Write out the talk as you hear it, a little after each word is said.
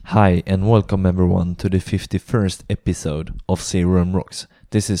Hi and welcome everyone to the 51st episode of CRM Rocks.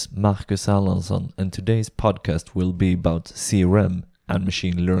 This is Marcus Erlandsson and today's podcast will be about CRM and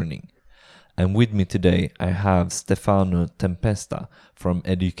machine learning. And with me today I have Stefano Tempesta from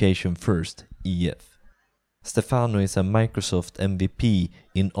Education First EF. Stefano is a Microsoft MVP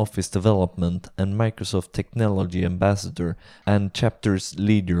in Office Development and Microsoft Technology Ambassador and Chapters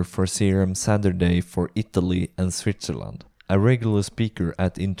Leader for CRM Saturday for Italy and Switzerland. A regular speaker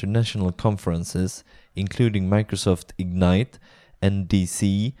at international conferences including Microsoft Ignite,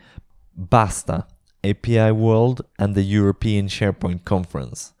 NDC, BASTA, API World and the European SharePoint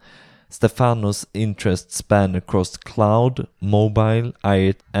Conference. Stefano's interests span across cloud, mobile,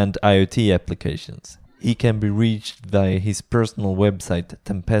 and IoT applications. He can be reached via his personal website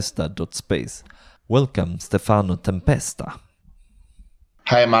tempesta.space. Welcome, Stefano Tempesta.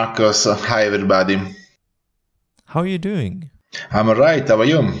 Hi, Marcus. Hi, everybody. How are you doing? I'm alright. How are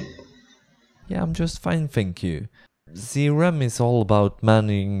you? Yeah, I'm just fine, thank you. CRM is all about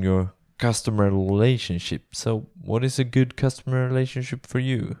managing your customer relationship. So, what is a good customer relationship for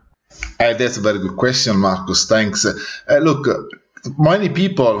you? That's a very good question, Marcus. Thanks. Look, many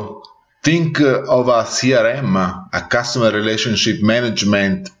people think of a CRM, a customer relationship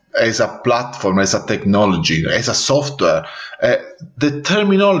management, as a platform, as a technology, as a software. The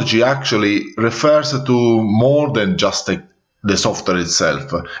terminology actually refers to more than just the software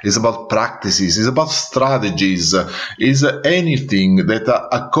itself. It's about practices, it's about strategies, it's anything that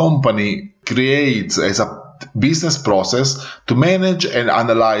a company creates as a business process to manage and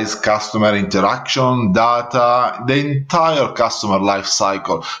analyze customer interaction, data, the entire customer life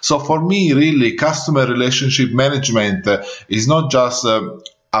cycle. So for me, really, customer relationship management is not just a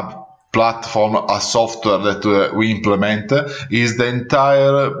platform, a software that we implement, is the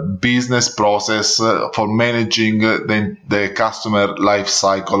entire business process for managing the customer life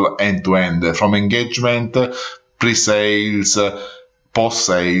cycle end to end, from engagement, pre-sales,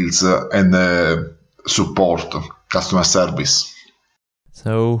 post-sales, and support, customer service.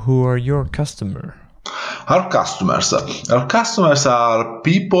 So, who are your customers? Our customers are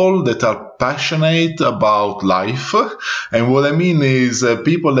people that are passionate about life, and what I mean is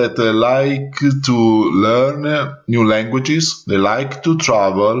people that like to learn new languages, they like to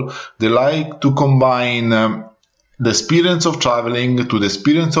travel, they like to combine the experience of traveling to the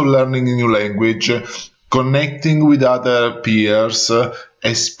experience of learning a new language, connecting with other peers,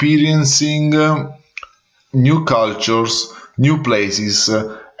 experiencing new cultures, new places,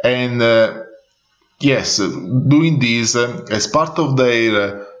 and yes, doing this as part of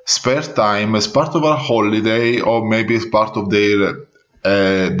their spare time, as part of a holiday, or maybe as part of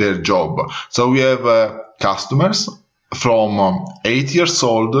their job. So we have customers from 8 years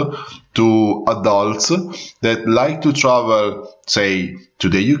old to adults that like to travel, say, to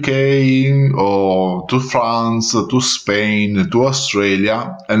the UK or to France, to Spain, to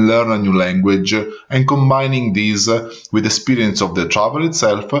Australia, and learn a new language, and combining this with the experience of the travel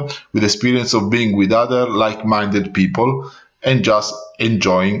itself, with the experience of being with other like-minded people, and just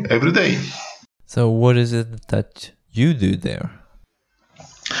enjoying every day. So what is it that you do there?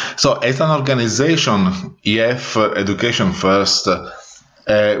 So as an organization, EF Education First,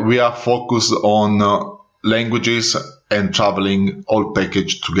 we are focused on languages and traveling all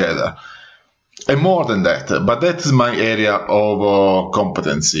packaged together. And more than that, but that is my area of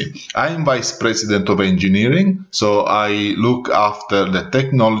competency. I am Vice President of Engineering, so I look after the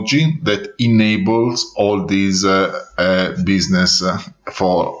technology that enables all these business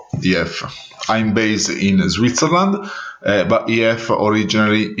for EF. I'm based in Switzerland, but EF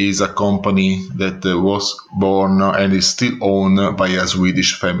originally is a company that was born and is still owned by a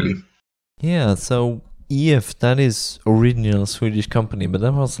Swedish family. Yeah, so EF, that is original Swedish company, but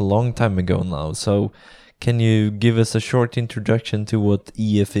that was a long time ago now. So can you give us a short introduction to what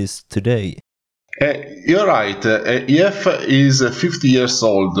EF is today? You're right. EF is 50 years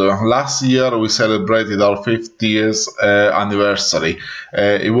old. Last year we celebrated our 50 years anniversary.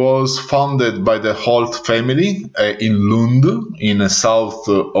 It was founded by the Holt family in Lund, in the south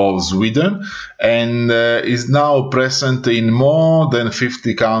of Sweden, and is now present in more than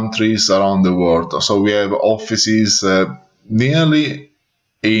 50 countries around the world. So we have offices nearly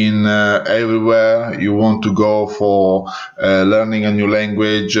in everywhere you want to go for learning a new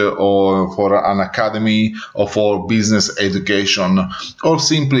language, or for an academy, or for business education, or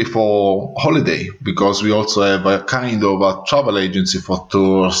simply for holiday, because we also have a kind of a travel agency for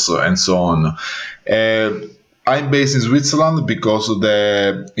tours and so on. I'm based in Switzerland because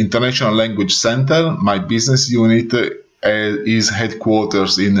the International Language Center, my business unit, is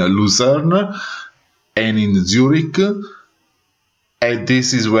headquarters in Lucerne and in Zurich, And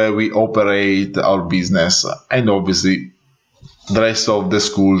this is where we operate our business. And obviously, the rest of the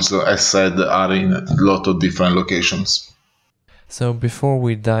schools, as said, are in a lot of different locations. So before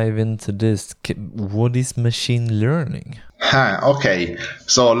we dive into this, what is machine learning? Okay,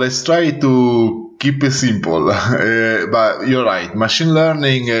 so let's try to keep it simple. But you're right, machine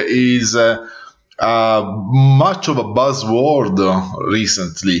learning is much of a buzzword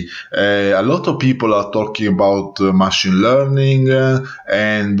recently. A lot of people are talking about machine learning,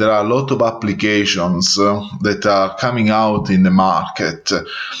 and there are a lot of applications that are coming out in the market.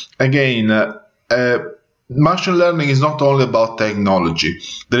 Again, machine learning is not only about technology.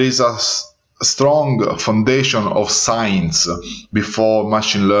 There is a strong foundation of science before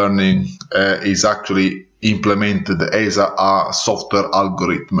machine learning is actually implemented as a software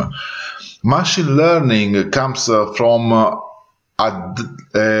algorithm. Machine learning comes from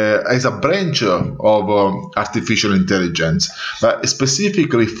as a branch of artificial intelligence, but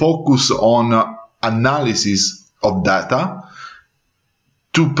specifically focus on analysis of data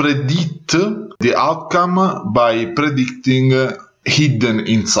to predict the outcome by predicting hidden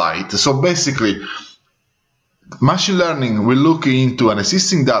insight. So basically, machine learning will look into an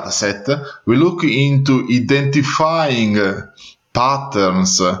existing data set, will look into identifying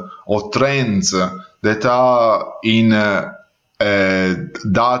patterns or trends that are in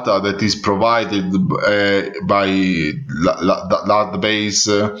data that is provided by database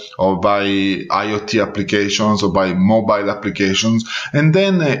or by IoT applications or by mobile applications, and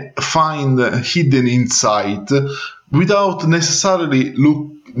then find hidden insight without necessarily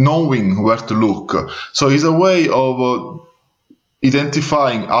knowing where to look. So it's a way of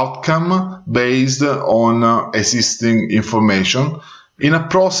identifying outcome based on existing information in a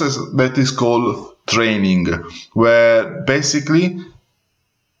process that is called training, where basically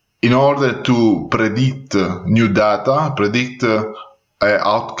in order to predict new data, predict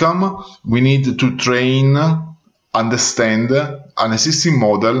outcome, we need to train, understand an existing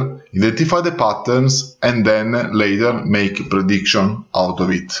model, identify the patterns, and then later make prediction out of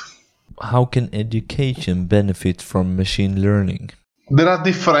it. How can education benefit from machine learning? There are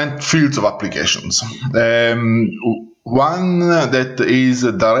different fields of applications. One that is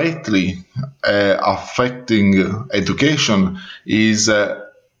directly affecting education is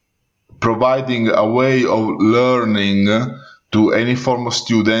providing a way of learning to any form of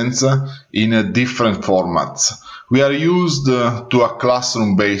students in different formats. We are used to a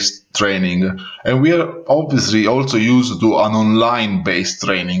classroom-based training, and we are obviously also used to an online-based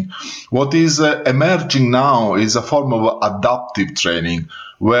training. What is emerging now is a form of adaptive training,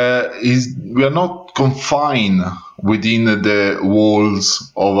 where we are not confined within the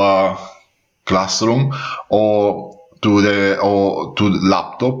walls of a classroom or to the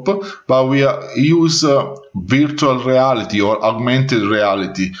laptop, but we use virtual reality or augmented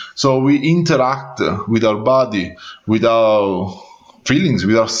reality. So we interact with our body, with our feelings,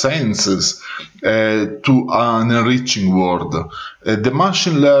 with our senses, to an enriching world. The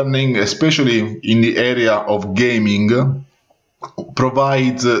machine learning, especially in the area of gaming,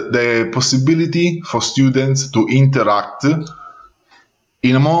 provides the possibility for students to interact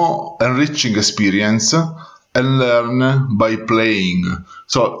in a more enriching experience and learn by playing.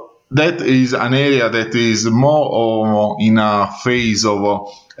 So that is an area that is more in a phase of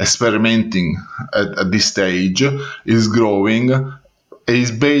experimenting at this stage, is growing,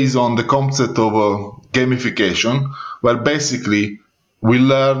 is based on the concept of gamification, where basically we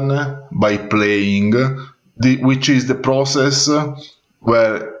learn by playing, which is the process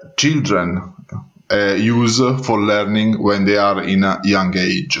where children use for learning when they are in a young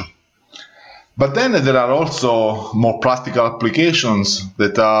age. But then there are also more practical applications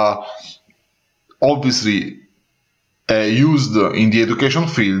that are obviously used in the education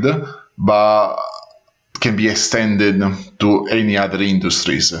field, but can be extended to any other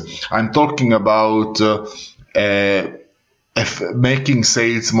industries. I'm talking about making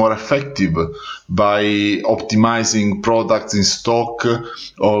sales more effective by optimizing products in stock,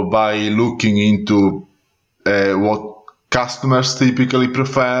 or by looking into what customers typically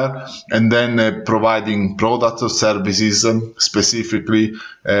prefer, and then providing products or services specifically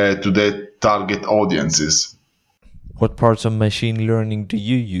to the target audiences. What parts of machine learning do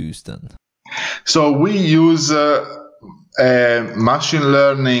you use then? So we use machine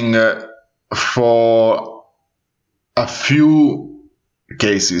learning for a few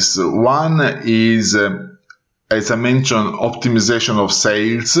cases. One is, as I mentioned, optimization of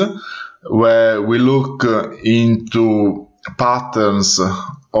sales, where we look into patterns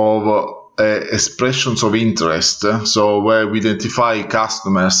of expressions of interest. So where we identify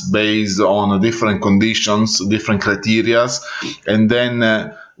customers based on different conditions, different criteria, and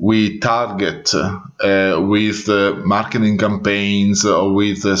then we target with marketing campaigns or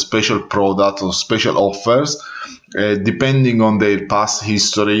with special products or special offers, depending on their past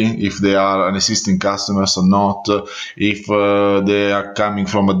history, if they are an existing customers or not, if they are coming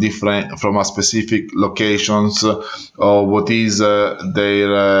from a specific locations, or what is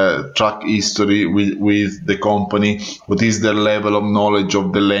their track history with the company, what is their level of knowledge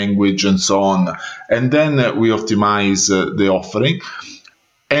of the language, and so on. And then we optimize the offering.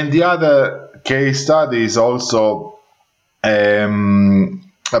 And the other case study is also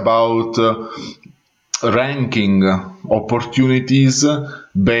about ranking opportunities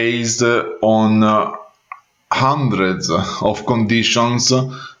based on hundreds of conditions,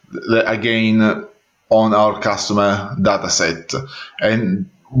 again, on our customer data set. And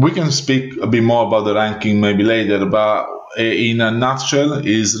we can speak a bit more about the ranking maybe later, but in a nutshell,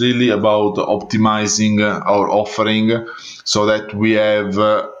 is really about optimizing our offering so that we have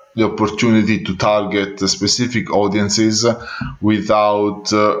the opportunity to target specific audiences without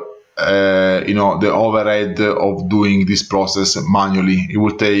the overhead of doing this process manually. It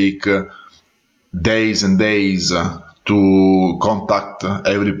will take days and days to contact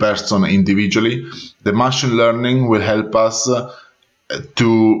every person individually. The machine learning will help us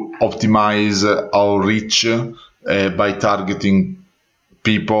to optimize our reach by targeting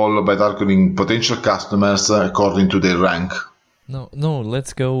people, by targeting potential customers according to their rank. No,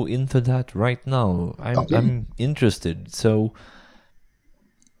 let's go into that right now. I'm interested. So,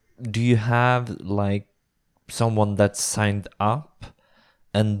 do you have like someone that's signed up,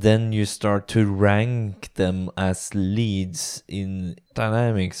 and then you start to rank them as leads in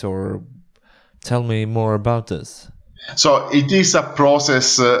Dynamics, or tell me more about this? So it is a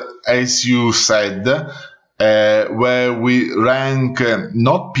process, as you said, where we rank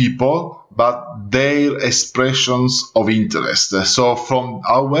not people, but their expressions of interest. So from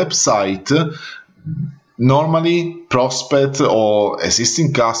our website, normally prospects or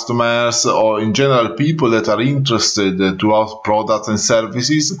existing customers, or in general people that are interested to our products and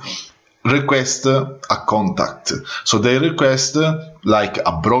services, request a contact. So they request like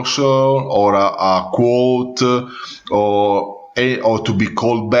a brochure or a quote, or to be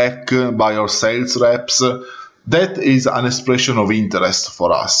called back by our sales reps. That is an expression of interest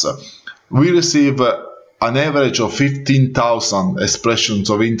for us. We receive an average of 15,000 expressions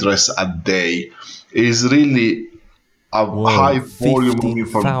of interest a day. Is really a high volume of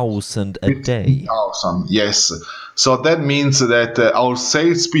information. 15,000 a day. 15,000, yes. So that means that our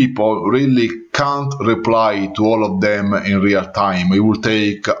salespeople really can't reply to all of them in real time. It will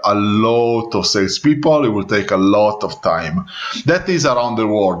take a lot of salespeople. It will take a lot of time. That is around the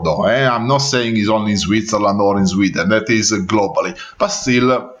world, though. I'm not saying it's only in Switzerland or in Sweden. That is globally. But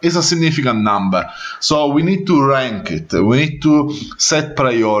still, it's a significant number. So we need to rank it. We need to set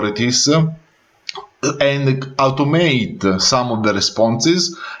priorities and automate some of the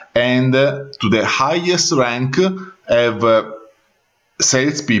responses, and to the highest rank have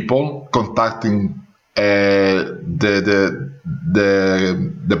salespeople contacting the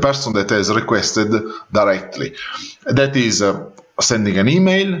person that has requested directly. That is sending an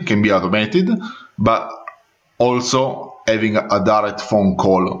email, can be automated, but also having a direct phone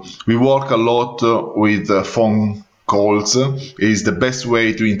call. We work a lot with phone calls. Is the best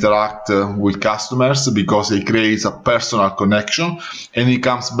way to interact with customers, because it creates a personal connection. And it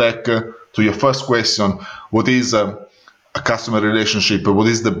comes back to your first question: what is a customer relationship? What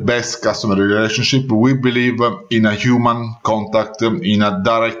is the best customer relationship? We believe in a human contact, in a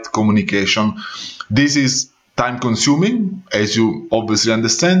direct communication. This is time consuming, as you obviously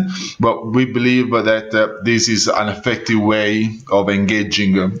understand, but we believe that this is an effective way of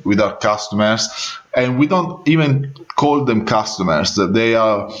engaging with our customers. And we don't even call them customers. They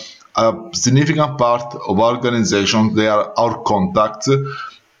are a significant part of our organization. They are our contacts.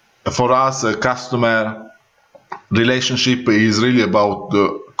 For us, a customer relationship is really about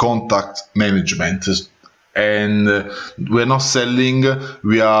contact management. And we're not selling,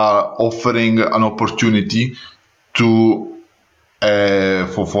 we are offering an opportunity to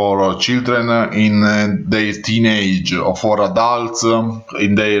for children in their teenage, or for adults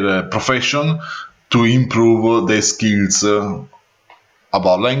in their profession, to improve their skills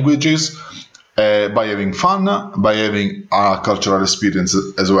about languages, by having fun, by having a cultural experience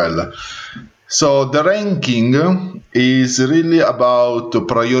as well. So the ranking is really about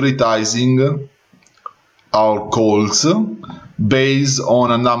prioritizing our calls based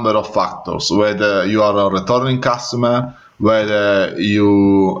on a number of factors, whether you are a returning customer, whether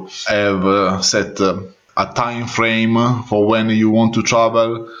you have set a time frame for when you want to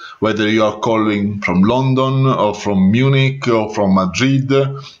travel, whether you are calling from London or from Munich or from Madrid.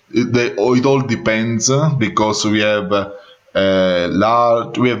 It all depends, because we have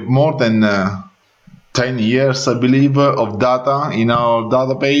more than 10 years, I believe, of data in our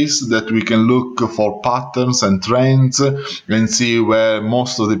database that we can look for patterns and trends and see where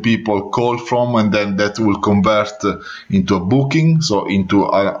most of the people call from, and then that will convert into a booking, so into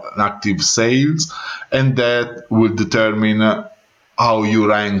an active sales, and that will determine how you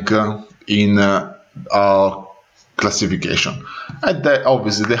rank in our classification. And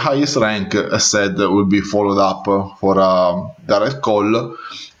obviously the highest rank, as said, will be followed up for a direct call,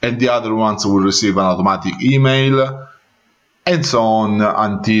 and the other ones will receive an automatic email, and so on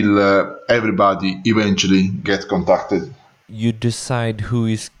until everybody eventually gets contacted. You decide who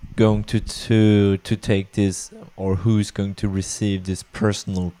is going to take this, or who is going to receive this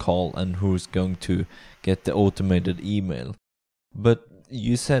personal call, and who is going to get the automated email. But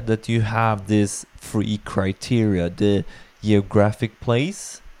you said that you have this 3 criteria: the geographic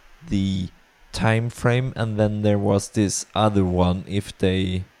place, the time frame, and then there was this other one, if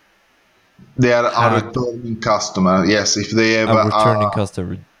they are a returning customer. Yes, if they have a returning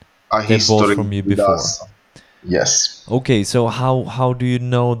customer, they bought from you before. Yes. Okay, so how do you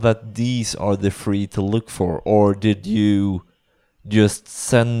know that these are the 3 to look for? Or did you just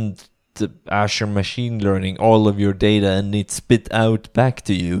send the Azure Machine Learning all of your data and it spit out back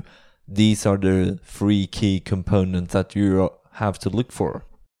to you? These are the 3 key components that you have to look for.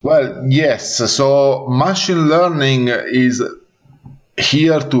 Well, yes. So machine learning is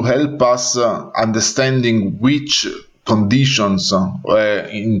here to help us understanding which conditions,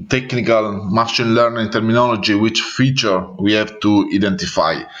 in technical machine learning terminology, which feature we have to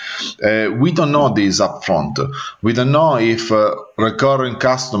identify. We don't know this upfront. We don't know if recurring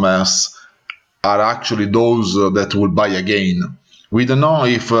customers are actually those that will buy again. We don't know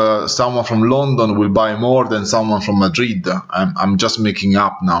if someone from London will buy more than someone from Madrid. I'm just making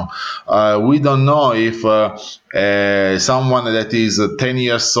up now. We don't know if someone that is 10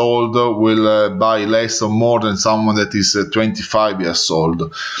 years old will buy less or more than someone that is 25 years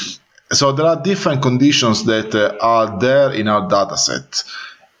old. So there are different conditions that are there in our data set.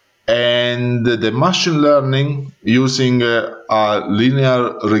 And the machine learning, using a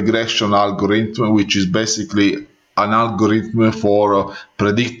linear regression algorithm, which is basically an algorithm for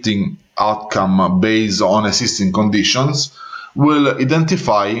predicting outcome based on existing conditions, will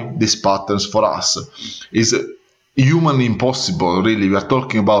identify these patterns for us. It's humanly impossible, really. We are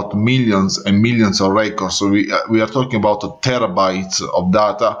talking about millions and millions of records. So we are talking about terabytes of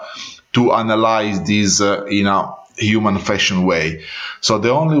data to analyze this in a human fashion way. So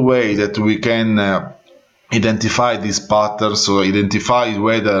the only way that we can identify these patterns, so identify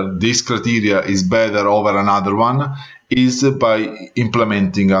whether this criteria is better over another one, is by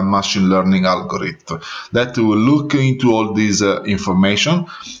implementing a machine learning algorithm that will look into all this information.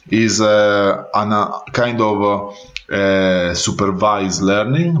 Is a kind of supervised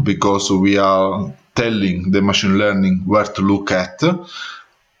learning, because we are telling the machine learning where to look at,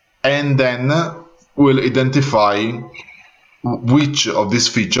 and then will identify which of this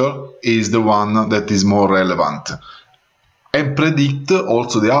feature is the one that is more relevant, and predict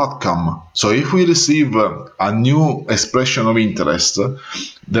also the outcome. So if we receive a new expression of interest,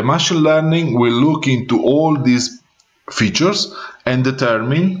 the machine learning will look into all these features and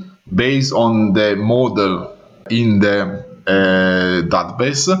determine, based on the model in the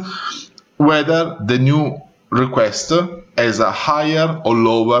database, whether the new request has a higher or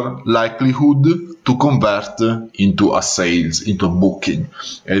lower likelihood to convert into a sales, into a booking.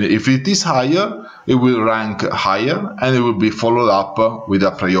 And if it is higher, it will rank higher and it will be followed up with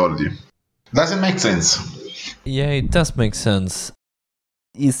a priority. Does it make sense? Yeah, it does make sense.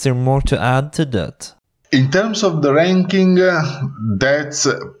 Is there more to add to that? In terms of the ranking, that's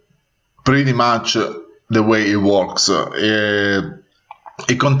pretty much the way it works.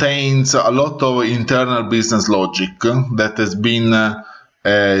 It contains a lot of internal business logic that has been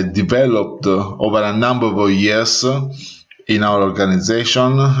developed over a number of years in our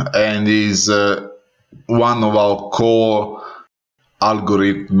organization, and is one of our core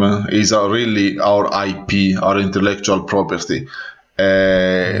algorithm, is really our IP, our intellectual property,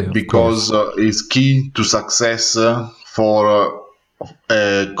 because it's key to success for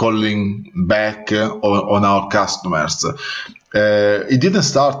calling back on our customers. It didn't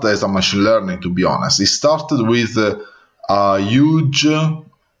start as a machine learning, to be honest. It started with a huge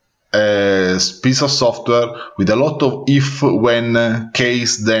piece of software with a lot of if, when,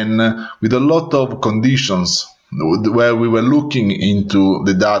 case, then, with a lot of conditions where we were looking into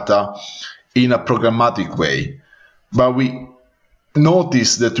the data in a programmatic way. But we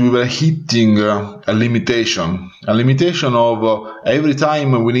noticed that we were hitting a limitation of every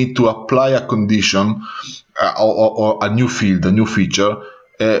time we need to apply a condition or a new field, a new feature,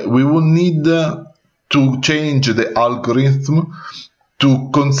 we will need to change the algorithm to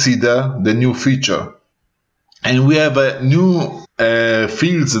consider the new feature. And we have new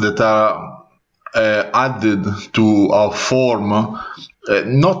fields that are added to our form,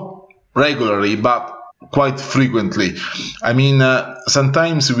 not regularly, but quite frequently. I mean,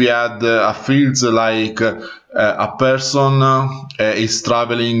 sometimes we add fields like a person is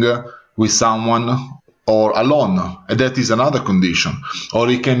traveling with someone or alone, and that is another condition. Or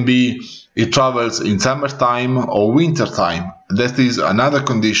it can be it travels in summertime or wintertime, that is another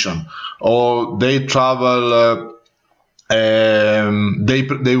condition. Or they travel,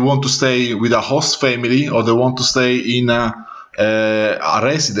 they want to stay with a host family, or they want to stay in a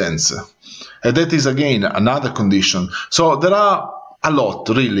residence. And that is again another condition. So there are a lot,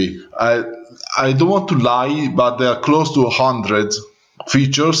 really. I don't want to lie, but there are close to 100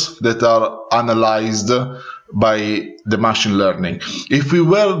 features that are analyzed by the machine learning. If we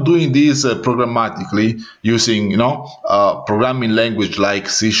were doing this programmatically using, programming language like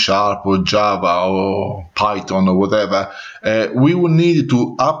C# or Java or Python or whatever, we would need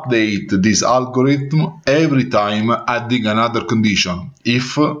to update this algorithm every time, adding another condition.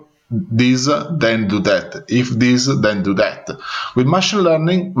 If this, then do that. If this, then do that. With machine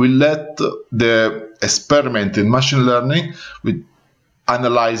learning, we let the experiment in machine learning with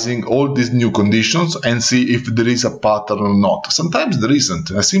analyzing all these new conditions and see if there is a pattern or not. Sometimes there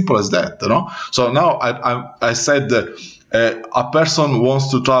isn't, as simple as that. So now I said a person wants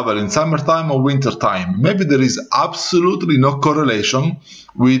to travel in summertime or wintertime. Maybe there is absolutely no correlation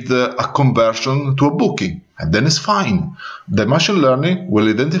with a conversion to a booking, and then it's fine. The machine learning will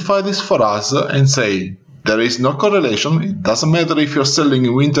identify this for us and say there is no correlation. It doesn't matter if you're selling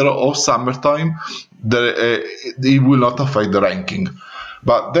in winter or summertime, it will not affect the ranking.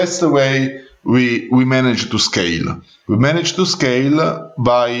 But that's the way we manage to scale. We manage to scale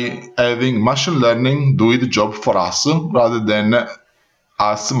by having machine learning do the job for us, rather than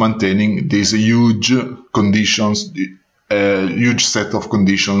us maintaining these huge conditions, huge set of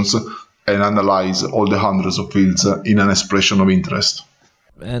conditions, and analyze all the hundreds of fields in an expression of interest.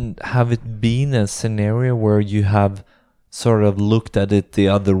 And have it been a scenario where you have sort of looked at it the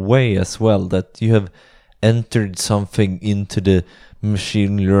other way as well, that you have entered something into the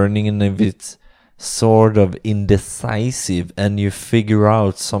machine learning, and if it's sort of indecisive and you figure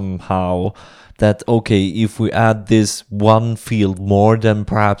out somehow that, okay, if we add this one field more, then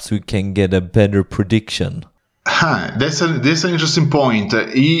perhaps we can get a better prediction? That's an interesting point.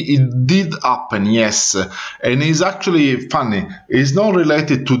 It did happen, yes. And it's actually funny. It's not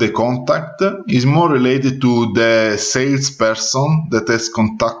related to the contact. It's more related to the salesperson that has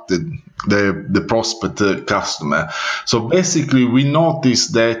contacted the prospect customer. So basically, we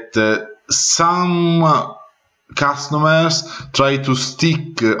noticed that some customers try to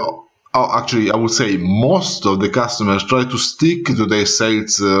stick, actually, I would say most of the customers try to stick to their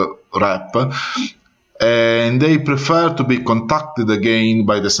sales rep, and they prefer to be contacted again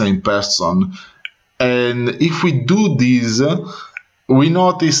by the same person. And if we do this, we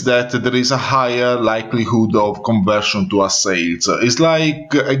notice that there is a higher likelihood of conversion to a sales. It's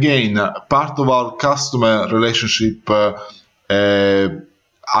like, again, part of our customer relationship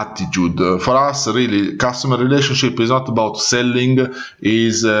attitude. For us, really, customer relationship is not about selling,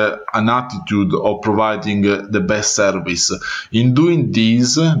 is an attitude of providing the best service. In doing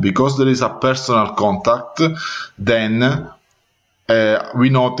this, because there is a personal contact, then we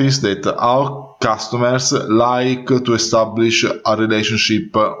notice that our customers like to establish a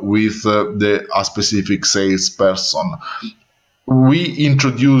relationship with a specific salesperson. We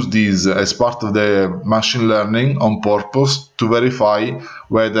introduce this as part of the machine learning on purpose to verify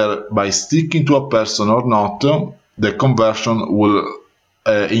whether by sticking to a person or not, the conversion will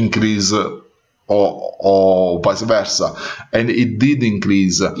increase or vice versa. And it did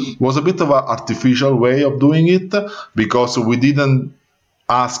increase. It was a bit of an artificial way of doing it, because we didn't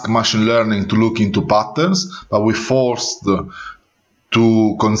ask machine learning to look into patterns, but we forced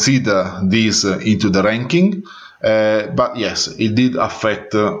to consider this into the ranking. But yes, it did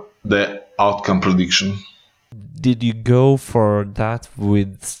affect the outcome prediction. Did you go for that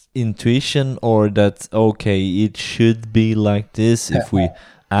with intuition, or that, okay, it should be like this if we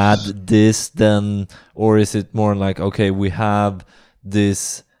add this, then, or is it more like, okay, we have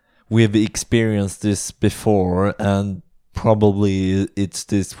this, we've experienced this before and probably it's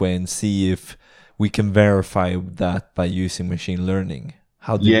this way, and see if we can verify that by using machine learning?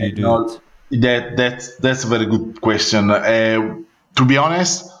 How did you do it? That's a very good question. To be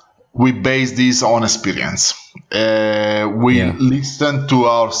honest, we base this on experience. We listen to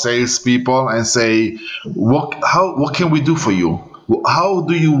our salespeople and say, what can we do for you? How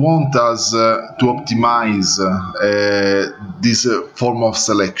do you want us to optimize this form of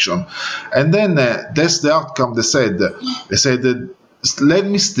selection? And then that's the outcome. They said, let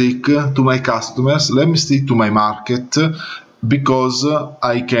me stick to my customers, let me stick to my market, because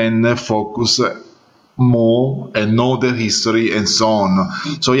I can focus more and know their history and so on.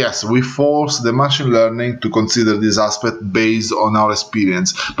 So yes, we force the machine learning to consider this aspect based on our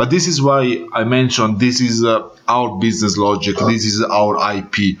experience. But this is why I mentioned this is our business logic, this is our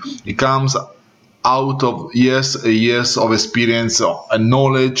IP. It comes out of years of experience and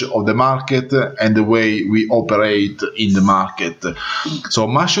knowledge of the market and the way we operate in the market. So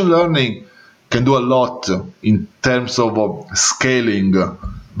machine learning can do a lot in terms of scaling,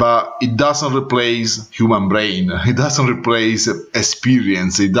 but it doesn't replace human brain. It doesn't replace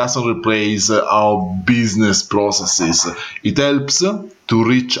experience. It doesn't replace our business processes. It helps to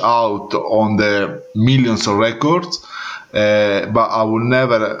reach out on the millions of records, but I will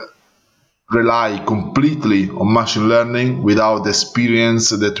never rely completely on machine learning without the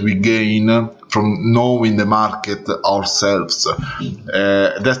experience that we gain from knowing the market ourselves.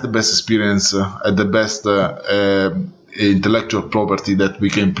 That's the best experience and the best intellectual property that we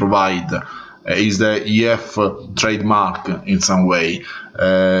can provide. Is the EF trademark in some way.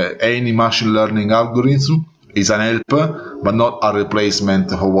 Any machine learning algorithm is an helper, but not a replacement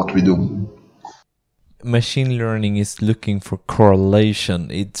for what we do. Machine learning is looking for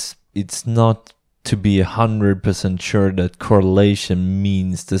correlation. It's not to be 100% sure that correlation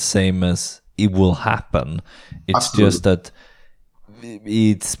means the same as it will happen. It's Absolutely. just that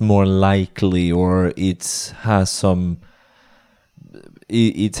it's more likely, or it's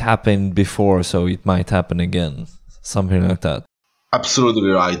happened before, so it might happen again. Something like that. Absolutely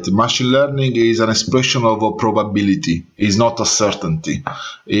right. Machine learning is an expression of a probability. It's not a certainty.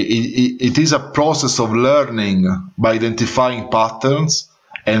 It is a process of learning by identifying patterns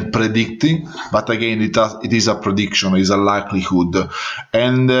and predicting, but again, it is a prediction, it is a likelihood.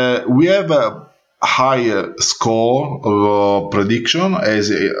 And we have a higher score of prediction,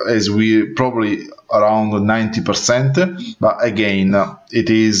 as we probably around 90%, but again, it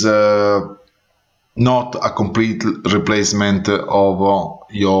is not a complete replacement of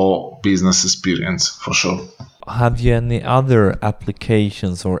your business experience, for sure. Have you any other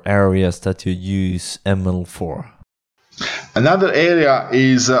applications or areas that you use ML for? Another area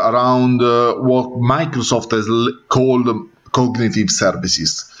is around what Microsoft has called cognitive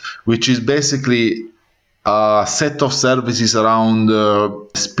services, which is basically a set of services around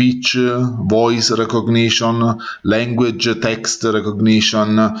speech, voice recognition, language text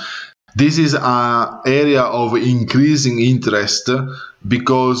recognition. This is an area of increasing interest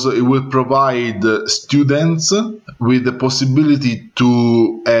because it will provide students with the possibility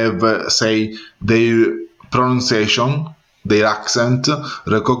to have, say, their pronunciation, their accent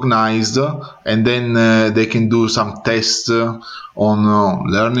recognized, and then they can do some tests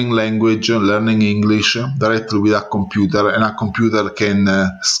on learning language, learning English directly with a computer, and a computer can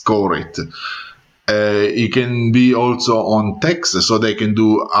score it. It can be also on text, so they can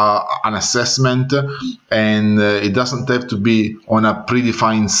do an assessment, and it doesn't have to be on a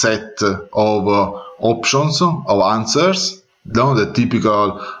predefined set of options, of answers. No, the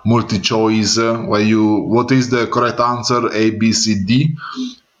typical multi-choice where what is the correct answer, A, B, C, D.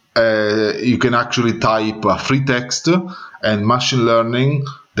 You can actually type a free text, and machine learning,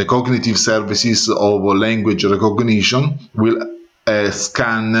 the cognitive services of language recognition, will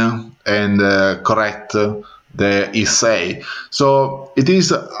scan and correct the essay. So it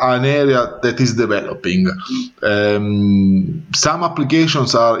is an area that is developing. Some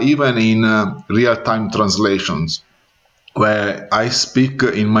applications are even in real-time translations, where I speak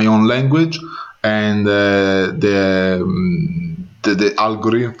in my own language, and the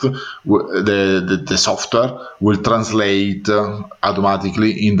algorithm, the software will translate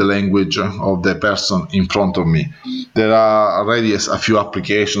automatically in the language of the person in front of me. There are already a few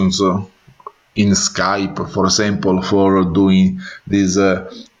applications in Skype, for example, for doing this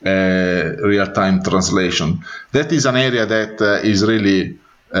real-time translation. That is an area that is really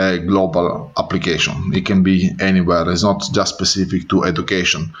a global application. It can be anywhere. It's not just specific to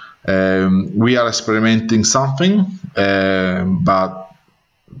education. We are experimenting something, but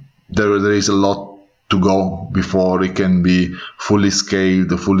there is a lot to go before it can be fully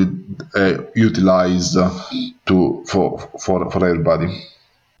scaled, fully utilized for everybody.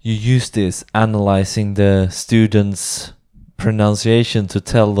 you use this analyzing the students' pronunciation to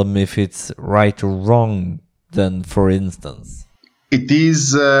tell them if it's right or wrong, then, for instance? It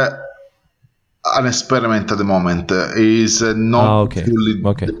is an experiment at the moment. It is not fully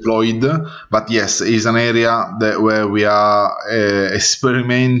deployed, but yes, it's an area where we are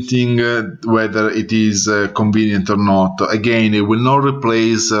experimenting whether it is convenient or not. Again, it will not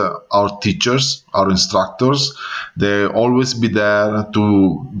replace our teachers, our instructors. They'll always be there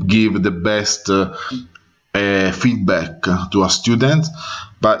to give the best feedback to a student,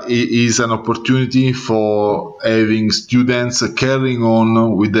 but it is an opportunity for having students carrying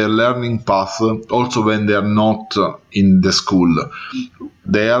on with their learning path also when they are not in the school.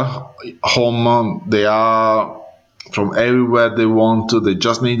 They are home, they are from everywhere they want, they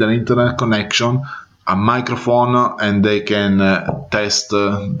just need an internet connection, a microphone, and they can test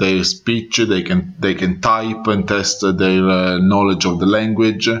their speech, they can type and test their knowledge of the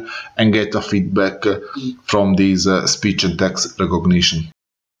language and get a feedback from this speech and text recognition.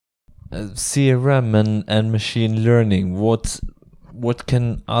 CRM and machine learning, what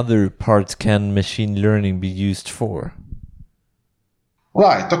other parts can machine learning be used for?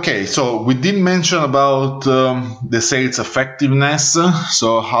 Right, okay, so we did mention about the sales effectiveness,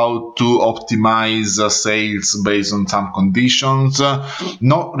 so how to optimize sales based on some conditions,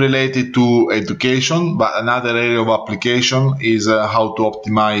 not related to education, but another area of application is how to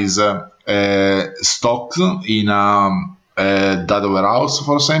optimize stocks in data warehouse,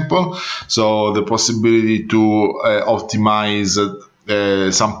 for example. So the possibility to optimize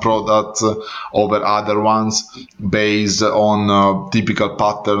some products over other ones based on typical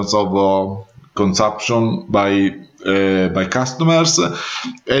patterns of consumption by customers.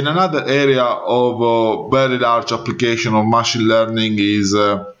 And another area of very large application of machine learning is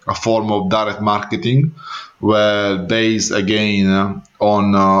a form of direct marketing, where based again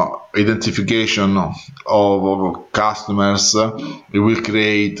on identification of customers, it will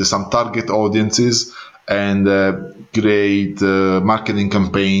create some target audiences and create marketing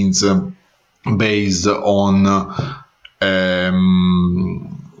campaigns based on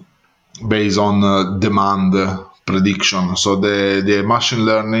demand prediction. So the machine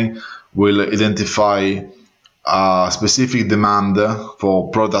learning will identify a specific demand for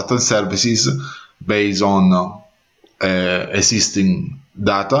products and services based on existing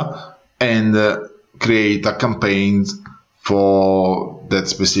data and create a campaign for that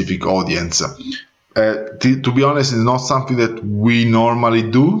specific audience. To be honest, it's not something that we normally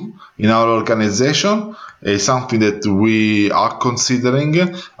do in our organization. It's something that we are considering.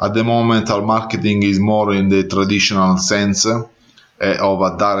 At the moment, our marketing is more in the traditional sense of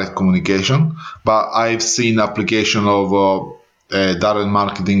a direct communication, but I've seen application of direct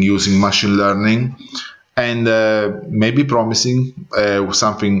marketing using machine learning, and maybe promising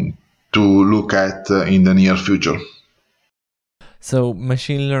something to look at in the near future. So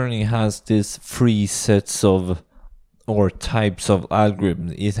machine learning has these three sets of or types of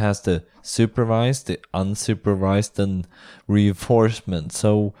algorithms. It has the supervised, the unsupervised, and reinforcement.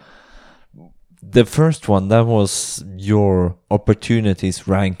 So the first one, that was your opportunities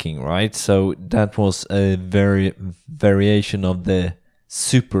ranking, right? So that was a variation of the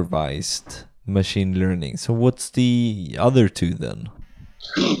supervised machine learning. So what's the other two then?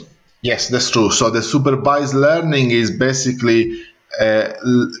 Yes, that's true. So the supervised learning is basically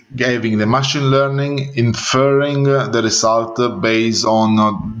having the machine learning inferring the result based on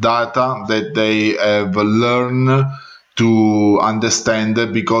data that they have learned to understand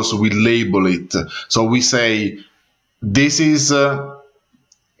because we label it. So we say this is the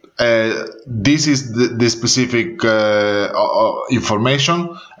specific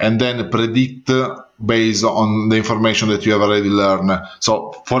information, and then predict based on the information that you have already learned.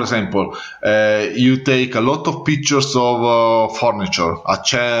 So, for example, you take a lot of pictures of furniture, a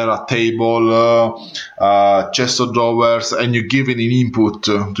chair, a table, chest of drawers, and you give it an input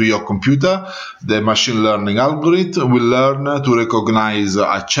to your computer. The machine learning algorithm will learn to recognize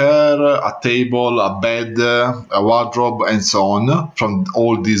a chair, a table, a bed, a wardrobe, and so on from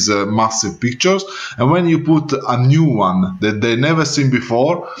all these massive pictures. And when you put a new one that they never seen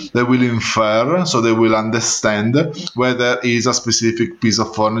before, they will infer, so they will understand whether it is a specific piece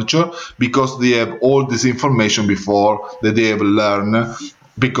of furniture because they have all this information before that they have learned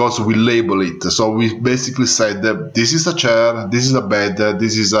because we label it. So we basically said that this is a chair, this is a bed,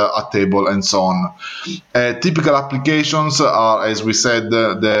 this is a table, and so on. Typical applications are, as we said,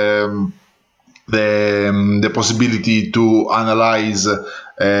 the possibility to analyze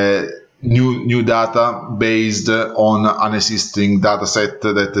new data based on an existing data set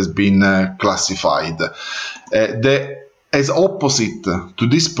that has been classified. The as opposite to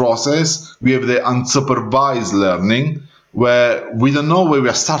this process, we have the unsupervised learning, where we don't know where we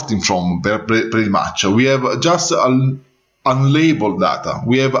are starting from pretty much. We have just unlabeled data.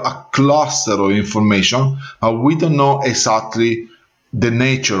 We have a cluster of information, but we don't know exactly the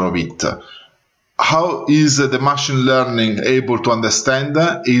nature of it. How is the machine learning able to understand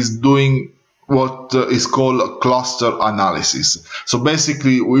that? Is doing what is called cluster analysis. So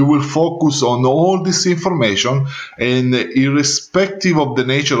basically, we will focus on all this information, and irrespective of the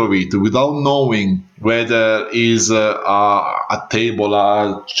nature of it, without knowing whether it is a table,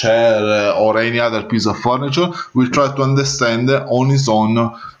 a chair, or any other piece of furniture, we'll try to understand on its own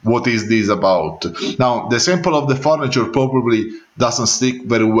what is this about. Now, the example of the furniture probably doesn't stick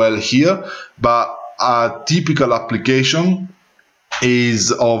very well here, but a typical application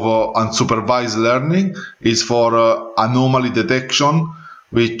is of unsupervised learning is for anomaly detection,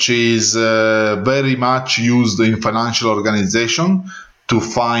 which is very much used in financial organization to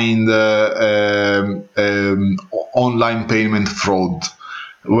find online payment fraud,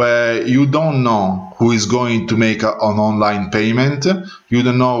 where you don't know who is going to make an online payment, you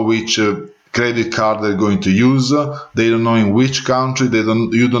don't know which credit card they're going to use, they don't know in which country,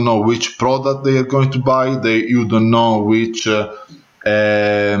 you don't know which product they are going to buy, you don't know which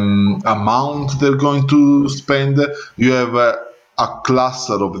amount they're going to spend. You have a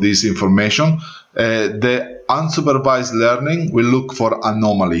cluster of this information. The unsupervised learning will look for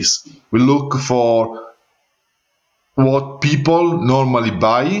anomalies. We look for what people normally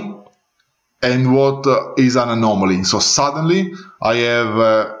buy and what is an anomaly. So suddenly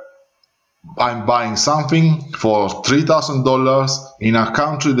I'm buying something for $3,000 in a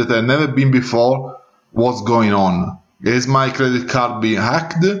country that I've never been before. What's going on? Is my credit card being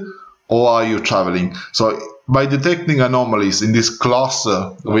hacked, or are you traveling? So by detecting anomalies in this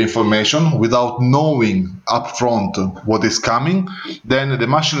cluster of information without knowing upfront what is coming, then the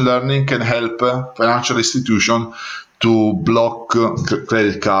machine learning can help financial institutions to block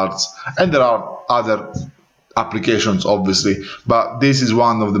credit cards. And there are other applications, obviously, but this is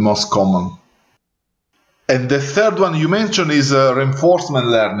one of the most common. And the third one you mentioned is reinforcement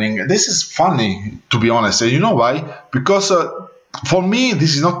learning. This is funny, to be honest. And you know why? Because for me,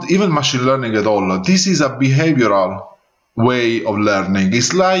 this is not even machine learning at all. This is a behavioral way of learning.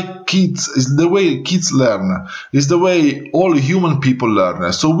 It's like kids. It's the way kids learn. It's the way all human people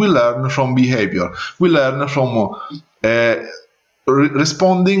learn. So we learn from behavior. We learn from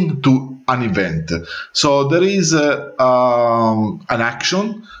responding to an event. So there is an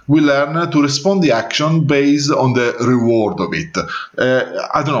action. We learn to respond the action based on the reward of it.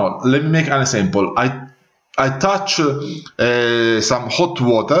 I don't know. Let me make an example. I touch some hot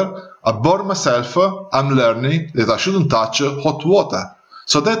water. I burn myself. I'm learning that I shouldn't touch hot water.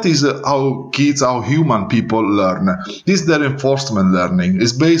 So that is how human people learn. This is the reinforcement learning.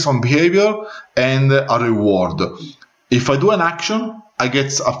 It's based on behavior and a reward. If I do an action, I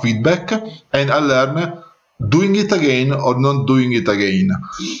get a feedback, and I learn doing it again or not doing it again.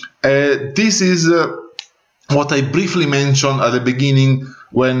 This is what I briefly mentioned at the beginning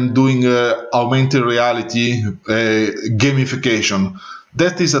when doing augmented reality gamification.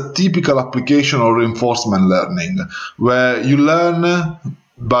 That is a typical application of reinforcement learning, where you learn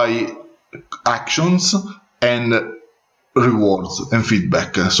by actions and rewards and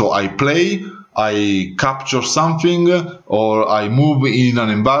feedback. So I play, I capture something, or I move in an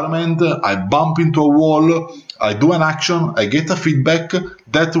environment, I bump into a wall, I do an action, I get a feedback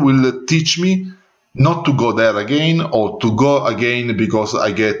that will teach me not to go there again, or to go again because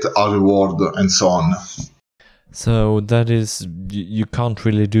I get a reward, and so on. So that is, you can't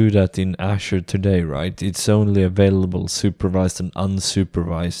really do that in Azure today, right? It's only available supervised and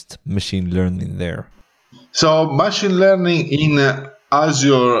unsupervised machine learning there. So machine learning in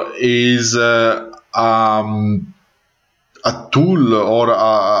Azure is a tool or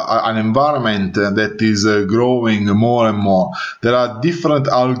an environment that is growing more and more. There are different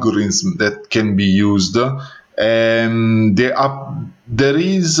algorithms that can be used, and there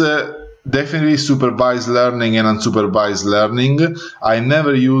is definitely supervised learning and unsupervised learning. I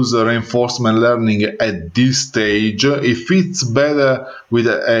never use reinforcement learning at this stage. It fits better with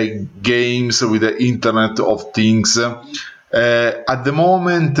games, with the Internet of Things. At the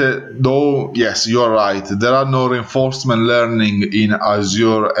moment, though, yes, you're right. There are no reinforcement learning in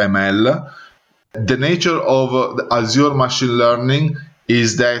Azure ML. The nature of the Azure machine learning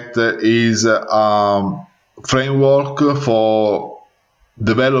is that is a framework for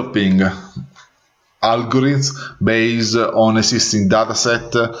developing algorithms based on existing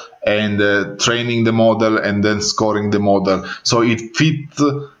dataset and training the model and then scoring the model. So it fits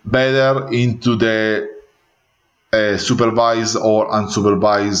better into the supervised or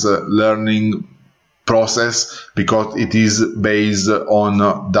unsupervised learning process, because it is based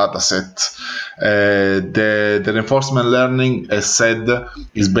on data set. The reinforcement learning, as said,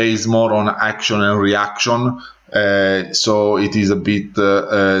 is based more on action and reaction, so it is a bit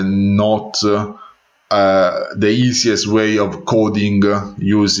not the easiest way of coding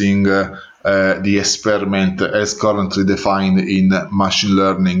using the experiment as currently defined in machine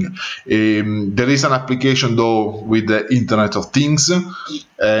learning. There is an application though with the Internet of Things,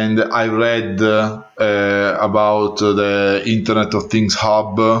 and I read about the Internet of Things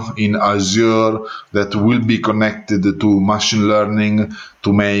hub in Azure that will be connected to machine learning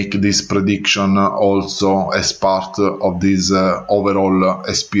to make this prediction also as part of this overall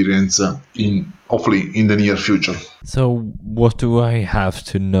experience hopefully in the near future. So what do I have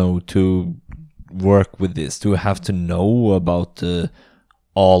to know to work with this? Do I have to know about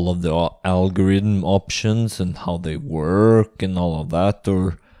all of the algorithm options and how they work and all of that,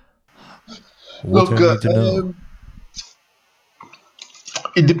 or what do I need to know?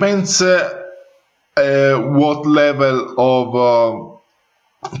 It depends what level of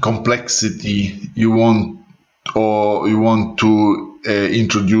complexity you want to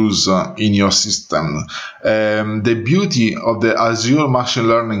introduce in your system. The beauty of the Azure Machine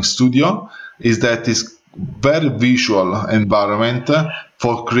Learning Studio is that it's very visual environment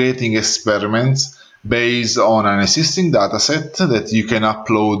for creating experiments based on an existing data set that you can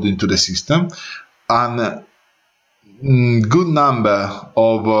upload into the system, and good number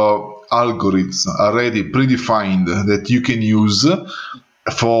of algorithms already predefined that you can use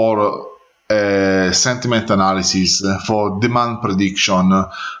for sentiment analysis, for demand prediction,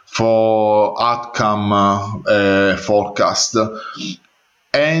 for outcome forecast,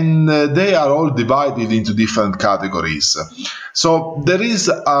 and they are all divided into different categories. So there is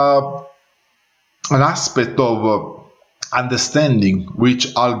an aspect of understanding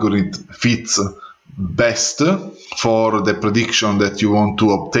which algorithm fits best for the prediction that you want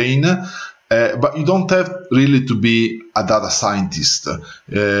to obtain. But you don't have really to be a data scientist.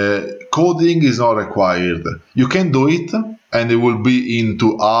 Coding is not required. You can do it, and it will be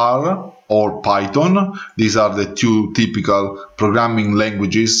into R or Python. These are the two typical programming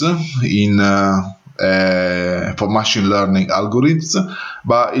languages in for machine learning algorithms,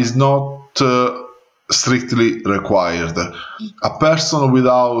 but it's not strictly required. A person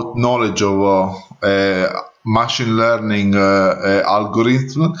without knowledge of machine learning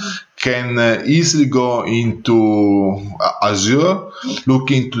algorithm can easily go into Azure,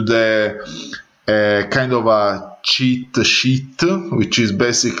 look into the kind of a cheat sheet, which is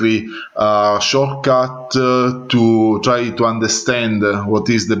basically a shortcut to try to understand what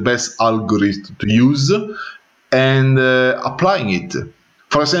is the best algorithm to use and applying it.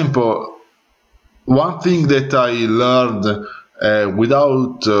 For example, one thing that I learned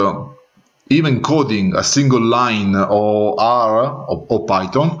without even coding a single line or R or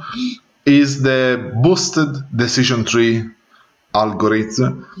Python is the boosted decision tree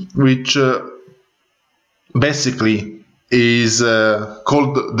algorithm, which basically is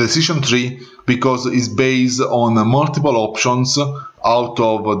called decision tree because it's based on multiple options out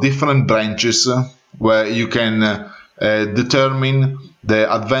of different branches where you can determine the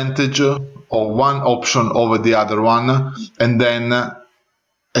advantage of one option over the other one, and then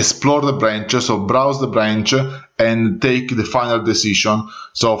explore the branch, so browse the branch and take the final decision.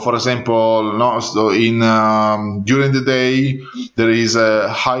 So for example, during the day there is a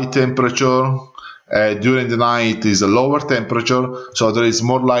high temperature, during the night is a lower temperature, so there is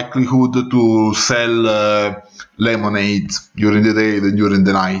more likelihood to sell lemonade during the day than during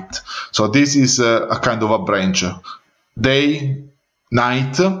the night. So this is a kind of a branch. Day,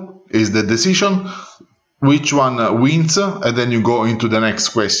 night is the decision, which one wins, and then you go into the next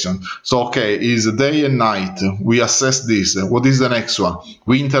question. So, okay, is day and night. We assess this. What is the next one?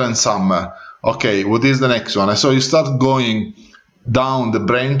 Winter and summer. Okay, what is the next one? And so you start going down the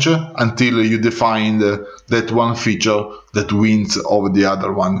branch until you define that one feature that wins over the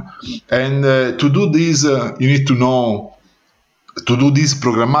other one. And to do this, you need to know, to do this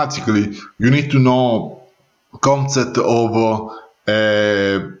programmatically, you need to know concept of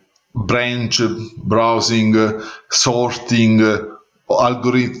branch browsing, sorting,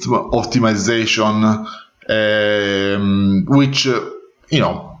 algorithm optimization, which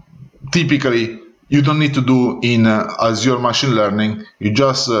typically you don't need to do in Azure Machine Learning. You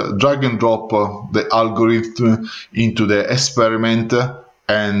just drag and drop the algorithm into the experiment,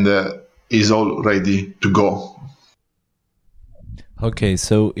 and is all ready to go. Okay,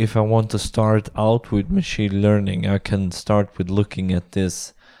 so if I want to start out with machine learning, I can start with looking at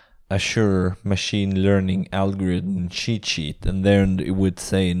this Azure machine learning algorithm cheat sheet, and then it would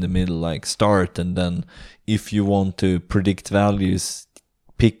say in the middle like start, and then if you want to predict values,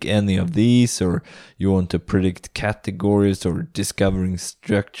 pick any of these, or you want to predict categories or discovering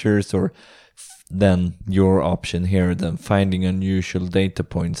structures, or then your option here, then finding unusual data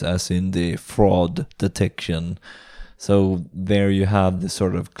points as in the fraud detection. So there you have the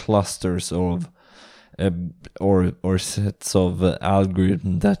sort of clusters of or sets of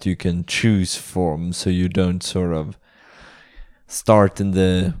algorithm that you can choose from, so you don't sort of start in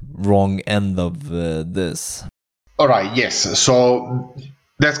the wrong end of this. All right, yes, so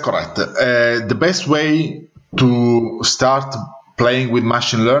that's correct. The best way to start playing with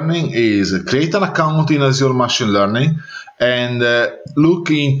machine learning is create an account in Azure Machine Learning and look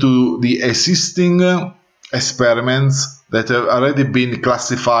into the existing experiments that have already been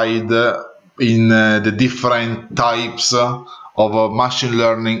classified in the different types of machine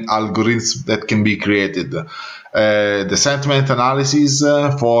learning algorithms that can be created. The sentiment analysis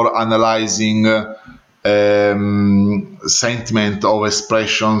for analyzing sentiment of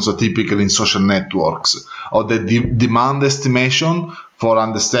expressions typically in social networks, or the demand estimation for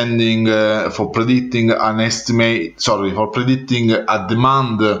understanding, for predicting a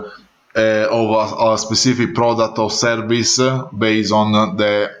demand of a specific product or service based on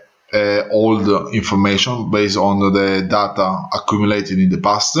the old information, based on the data accumulated in the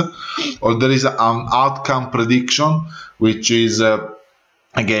past. Or there is an outcome prediction, which is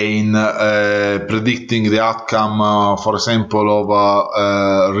again predicting the outcome, for example, of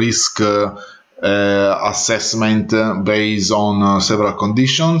a risk assessment based on several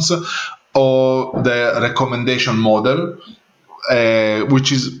conditions, or the recommendation model,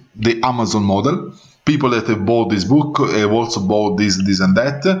 which is the Amazon model. People that have bought this book have also bought this and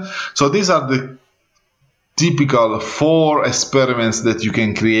that. So these are the typical 4 experiments that you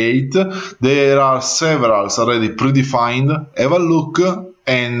can create. There are several already predefined. Have a look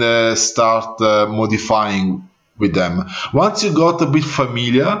and start modifying with them. Once you got a bit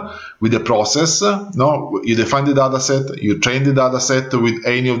familiar with the process, you define the data set, you train the data set with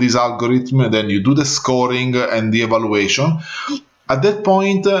any of these algorithms, then you do the scoring and the evaluation. At that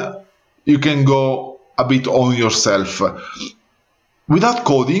point, you can go a bit on yourself. Without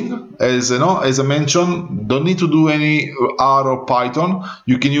coding, as I mentioned, don't need to do any R or Python.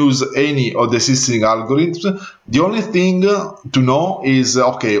 You can use any of the existing algorithms. The only thing to know is,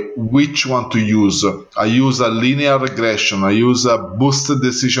 which one to use. I use a linear regression. I use a boosted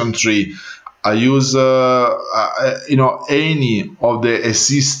decision tree. I use, any of the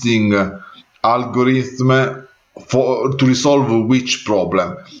existing algorithm to resolve which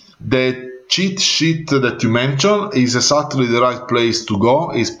problem. The cheat sheet that you mentioned is exactly the right place to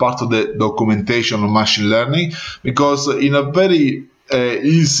go. It's part of the documentation of machine learning, because in a very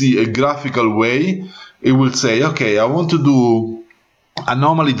easy and graphical way, it will say, I want to do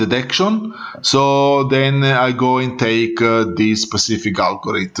anomaly detection, so then I go and take this specific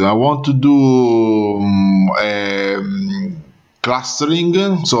algorithm. I want to do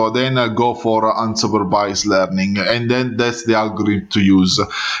clustering, so then I go for unsupervised learning, and then that's the algorithm to use.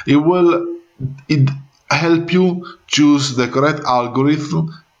 It will help you choose the correct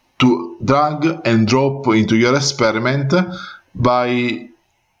algorithm to drag and drop into your experiment by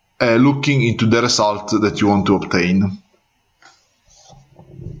looking into the result that you want to obtain.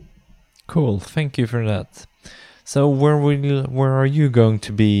 Cool, thank you for that. So where are you going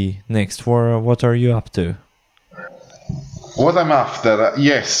to be next? What are you up to? What I'm after?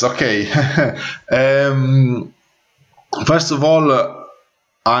 Yes, okay. First of all,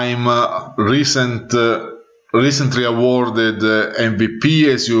 I'm recently awarded MVP,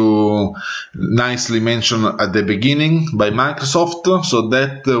 as you nicely mentioned at the beginning, by Microsoft. So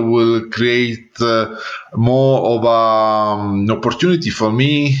that will create more of an opportunity for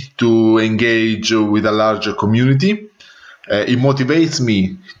me to engage with a larger community. It motivates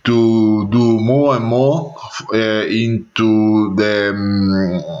me to do more and more into the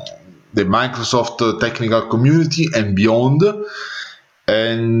Microsoft technical community and beyond.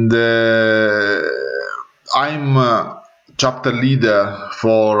 And I'm chapter leader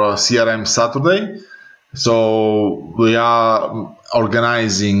for CRM Saturday. So we are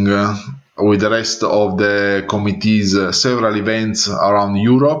organizing with the rest of the committees several events around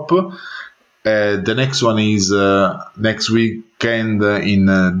Europe. The next one is next weekend in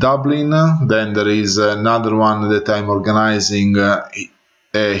Dublin. Then there is another one that I'm organizing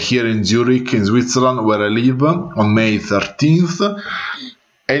here in Zurich, in Switzerland, where I live, on May 13th.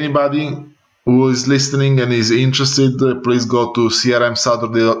 Anybody who is listening and is interested, please go to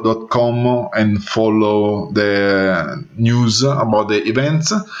crmsaturday.com and follow the news about the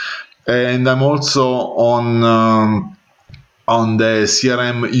events. And I'm also on the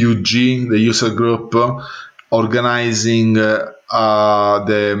CRM UG, the user group, organizing the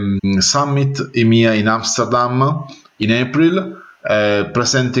summit EMEA in Amsterdam in April,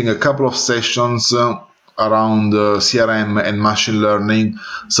 presenting a couple of sessions around CRM and machine learning.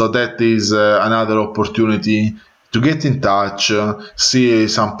 So that is another opportunity to get in touch, see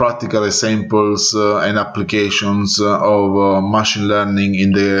some practical examples and applications of machine learning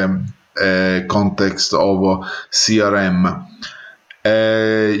in the context of CRM.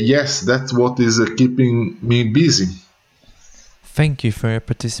 Yes, that's what is keeping me busy. Thank you for your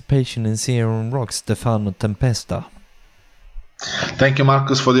participation in CRM Rocks, Stefano Tempesta. Thank you,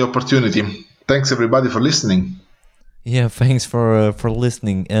 Marcus, for the opportunity. Thanks, everybody, for listening. Yeah, thanks for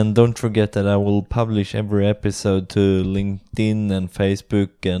listening, and don't forget that I will publish every episode to LinkedIn and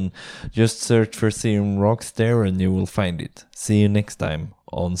Facebook, and just search for CRM Rocks there and you will find it. See you next time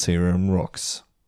on CRM Rocks.